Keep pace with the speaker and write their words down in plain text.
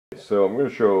so I'm going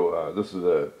to show, this is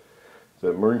the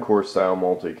Marine Corps style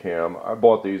multicam. I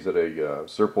bought these at a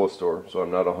surplus store, so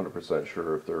I'm not 100%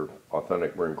 sure if they're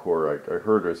authentic Marine Corps. I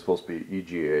heard there's supposed to be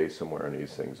EGA somewhere on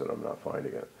these things, and I'm not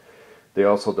finding it. They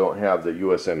also don't have the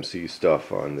USMC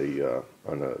stuff on the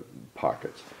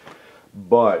pockets.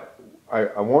 But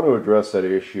I want to address that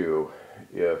issue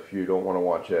if you don't want to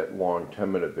watch that long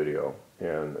 10-minute video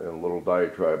and a little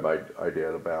diatribe I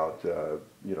did about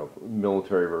you know,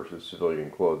 military versus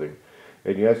civilian clothing.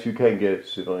 And yes, you can get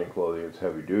civilian clothing, it's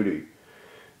heavy duty.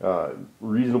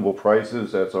 Reasonable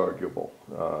prices, that's arguable.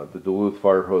 The Duluth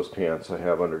fire hose pants I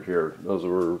have under here, those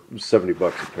were 70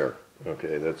 bucks a pair.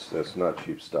 Okay, that's not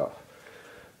cheap stuff.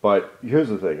 But here's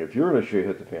the thing, if you're in a shit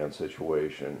hit the fan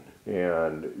situation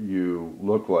and you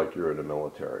look like you're in the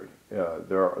military,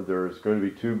 there's going to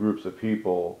be two groups of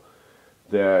people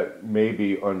that may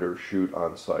be under shoot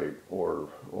on sight or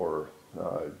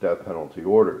death penalty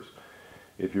orders.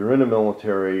 If you're in the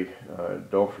military,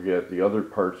 don't forget the other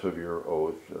parts of your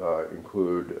oath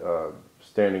include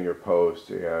standing your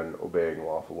post and obeying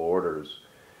lawful orders.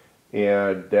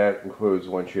 And that includes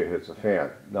when shit hits the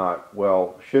fan. Not,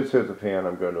 well, shit hits the fan,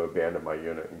 I'm going to abandon my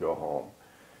unit and go home.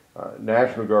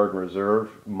 National Guard and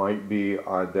Reserve might be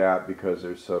on that because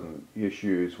there's some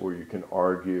issues where you can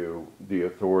argue the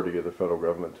authority of the federal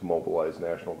government to mobilize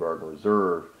National Guard and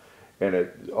Reserve. And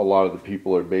a lot of the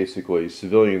people are basically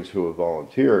civilians who have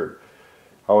volunteered.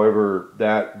 However,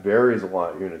 that varies a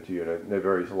lot unit to unit, and it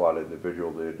varies a lot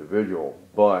individual to individual.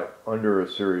 But under a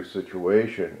serious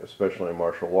situation, especially a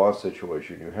martial law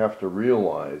situation, you have to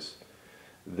realize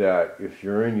that if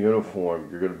you're in uniform,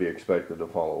 you're going to be expected to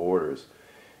follow orders.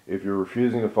 If you're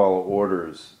refusing to follow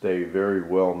orders, they very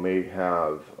well may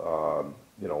have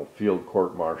you know, field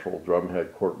court-martial,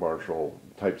 drumhead court-martial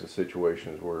types of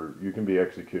situations where you can be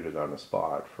executed on the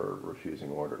spot for refusing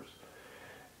orders.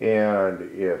 And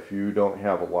if you don't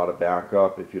have a lot of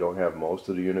backup, if you don't have most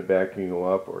of the unit backing you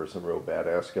up or some real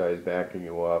badass guys backing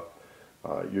you up,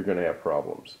 you're going to have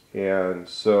problems. And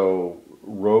so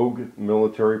rogue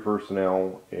military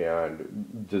personnel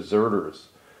and deserters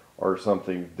are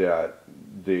something that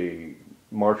the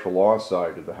martial law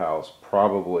side of the house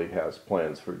probably has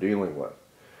plans for dealing with.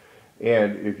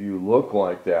 And if you look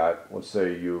like that, let's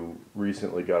say you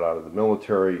recently got out of the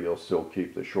military, you'll still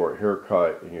keep the short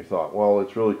haircut, and you thought, well,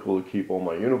 it's really cool to keep all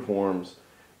my uniforms,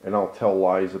 and I'll tell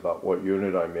lies about what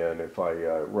unit I'm in if I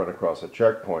run across a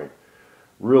checkpoint.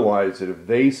 Realize that if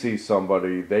they see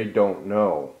somebody they don't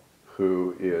know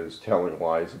who is telling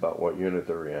lies about what unit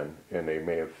they're in, and they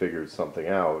may have figured something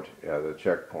out at a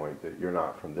checkpoint that you're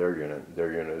not from their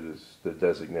unit is the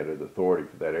designated authority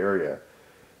for that area,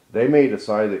 they may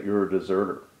decide that you're a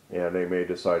deserter, and they may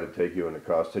decide to take you into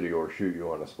custody or shoot you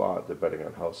on the spot, depending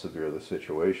on how severe the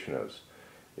situation is.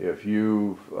 If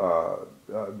you've,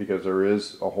 because there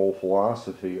is a whole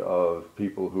philosophy of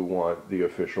people who want the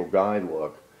official guide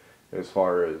look, as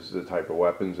far as the type of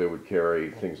weapons they would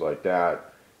carry, things like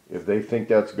that. If they think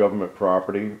that's government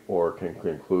property, or can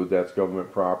conclude that's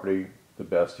government property, the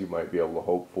best you might be able to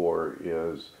hope for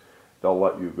is they'll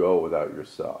let you go without your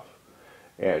stuff.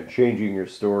 And changing your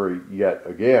story yet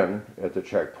again at the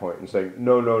checkpoint and saying,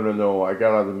 no, I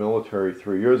got out of the military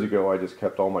 3 years ago, I just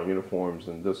kept all my uniforms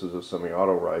and this is a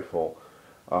semi-auto rifle,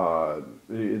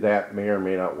 that may or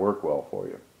may not work well for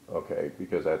you, okay,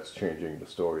 because that's changing the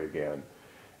story again.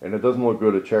 And it doesn't look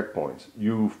good at checkpoints.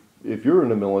 If you're in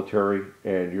the military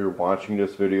and you're watching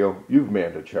this video, you've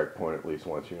manned a checkpoint at least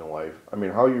once in your life. I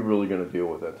mean, how are you really going to deal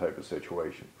with that type of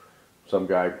situation? Some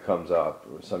guy comes up,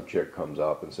 or some chick comes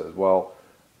up and says, well,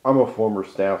 I'm a former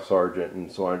staff sergeant,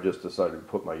 and so I just decided to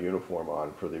put my uniform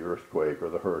on for the earthquake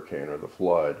or the hurricane or the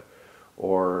flood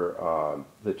or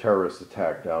the terrorist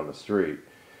attack down the street.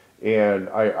 And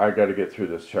I got to get through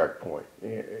this checkpoint.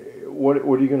 What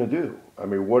are you going to do? I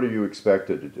mean, what are you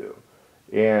expected to do?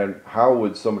 And how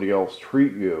would somebody else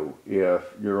treat you if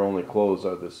your only clothes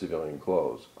are the civilian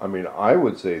clothes? I mean, I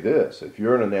would say this. If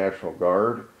you're in the National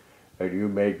Guard and you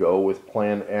may go with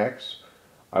Plan X,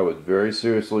 I would very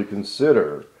seriously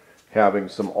consider having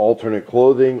some alternate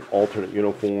clothing, alternate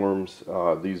uniforms.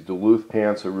 These Duluth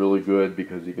pants are really good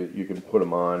because you can put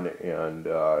them on and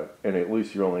at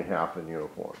least you're only half in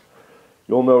uniform.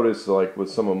 You'll notice, like with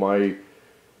some of my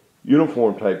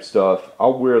uniform type stuff,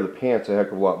 I'll wear the pants a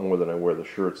heck of a lot more than I wear the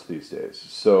shirts these days.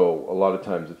 So a lot of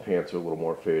times the pants are a little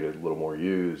more faded, a little more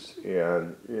used,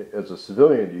 and as a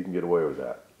civilian you can get away with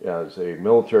that. As a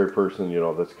military person, you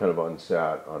know, that's kind of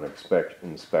unsat on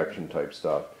inspection type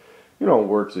stuff. You know, it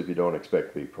works if you don't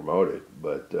expect to be promoted,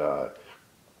 but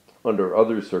under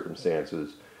other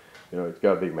circumstances, you know, it's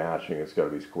got to be matching, it's got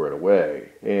to be squared away.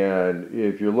 And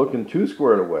if you're looking too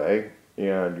squared away,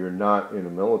 and you're not in the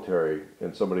military,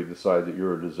 and somebody decides that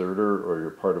you're a deserter or you're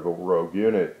part of a rogue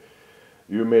unit,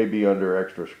 you may be under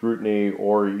extra scrutiny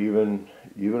or even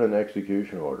an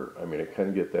execution order. I mean, it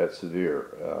can get that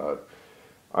severe.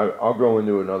 I'll go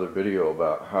into another video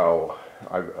about how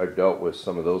I've dealt with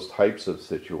some of those types of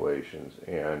situations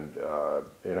and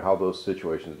how those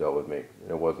situations dealt with me.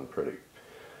 It wasn't pretty.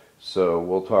 So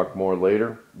we'll talk more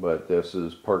later, but this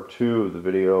is part 2 of the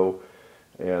video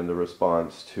and the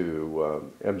response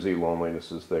to MZ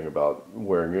Loneliness's thing about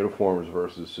wearing uniforms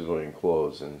versus civilian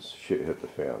clothes, and shit hit the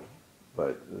fan.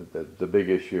 But the big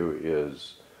issue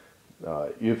is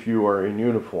if you are in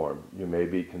uniform, you may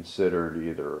be considered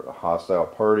either a hostile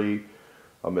party,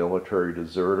 a military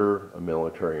deserter, a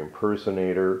military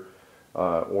impersonator,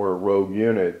 or a rogue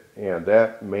unit, and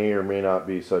that may or may not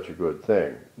be such a good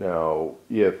thing. Now,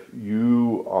 if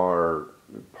you are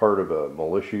part of a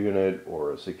militia unit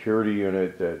or a security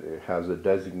unit that has a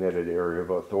designated area of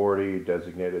authority,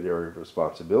 designated area of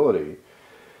responsibility,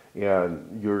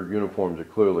 and your uniforms are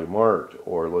clearly marked,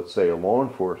 or let's say a law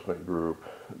enforcement group,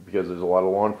 because there's a lot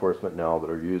of law enforcement now that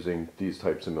are using these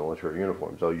types of military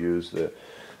uniforms. They'll use the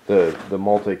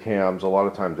multicams. A lot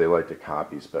of times they like to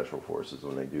copy special forces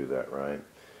when they do that, right?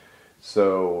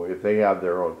 So if they have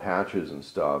their own patches and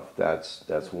stuff,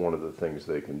 that's one of the things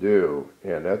they can do,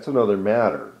 and that's another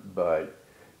matter. But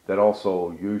that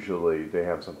also, usually they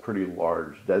have some pretty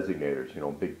large designators, you know,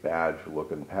 big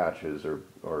badge-looking patches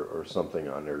or something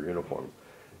on their uniform.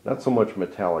 Not so much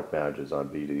metallic badges on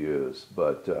BDUs,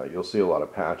 but you'll see a lot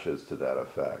of patches to that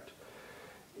effect.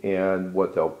 And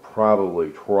what they'll probably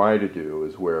try to do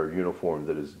is wear a uniform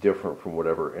that is different from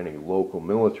whatever any local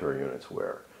military units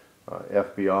wear.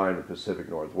 FBI in the Pacific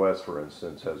Northwest, for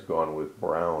instance, has gone with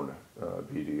brown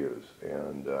BDUs,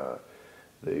 and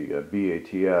the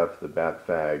BATF, the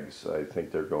BATFAGs, I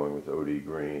think they're going with OD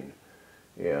green,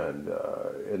 and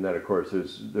then of course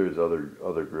there's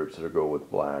other groups that go with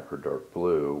black or dark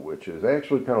blue, which is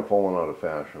actually kind of fallen out of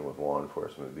fashion with law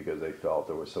enforcement because they felt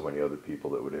there were so many other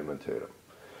people that would imitate them.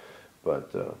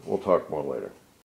 But we'll talk more later.